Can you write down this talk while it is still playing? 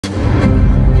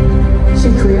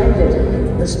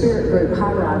created the spirit group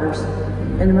High Riders,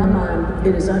 and in my mind,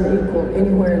 it is unequal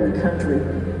anywhere in the country.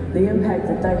 The impact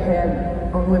that they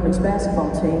had on women's basketball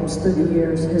teams through the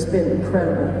years has been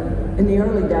incredible. In the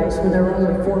early days, when there were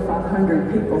only 400 or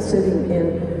 500 people sitting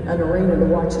in an arena to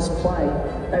watch us play,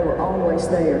 they were always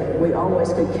there. We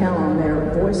always could count on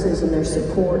their voices and their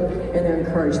support and their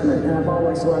encouragement, and I've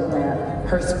always loved that.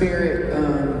 Her spirit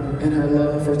and her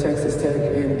love for Texas Tech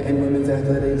and women's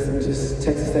athletics and just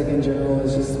Texas Tech in general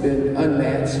has just been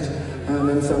unmatched.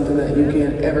 And something that you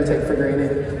can't ever take for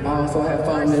granted. I also have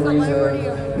fond memories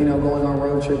of, going on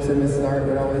road trips, and Mrs. Art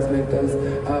would always make those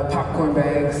popcorn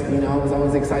bags. I was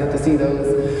always excited to see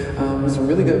those. Some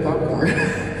really good popcorn.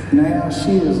 Now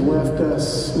she has left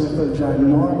us with a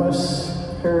ginormous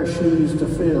pair of shoes to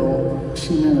fill.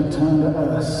 She meant a ton to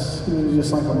us. She was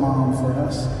just like a mom for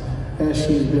us, as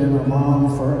she's been a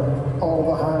mom for all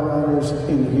the High Riders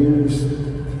in years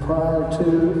prior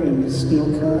to and still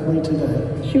currently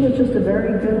today. She was just a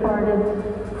very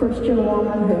good-hearted Christian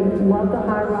woman who loved the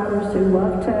High Riders, who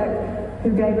loved Tech,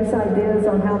 who gave us ideas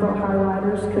on how the High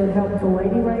Riders could help the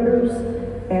Lady Raiders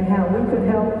and how we could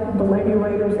help the Lady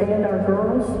Raiders and our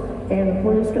girls, and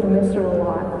we're just going to miss her a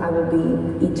lot. I will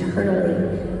be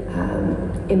eternally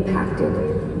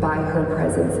impacted by her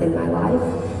presence in my life,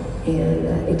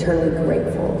 and eternally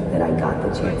grateful that I got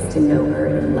the chance to know her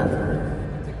and love her.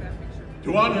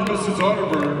 To honor Mrs.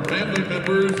 Arterburn, family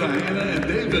members Diana and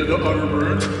David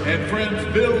Arterburn and friends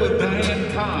Bill and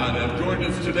Diane Todd have joined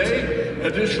us today.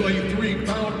 Additionally, 3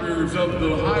 founders of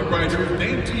the High Riders,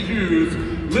 Nancy Hughes,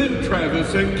 Lynn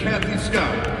Travis, and Kathy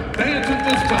Scott. Fans at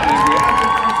this time, we ask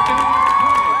that you stand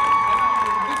and honor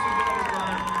Mrs.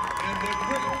 Arterburn and the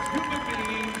great human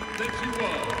being that she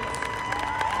was.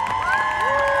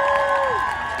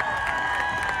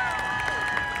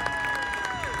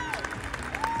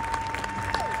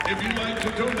 If you'd like to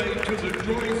donate to the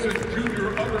Joyce and Junior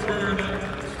Arterburn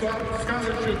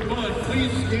Scholarship Fund,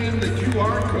 please scan the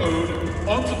QR code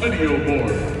on the video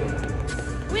board.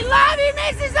 We love you,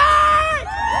 Mrs.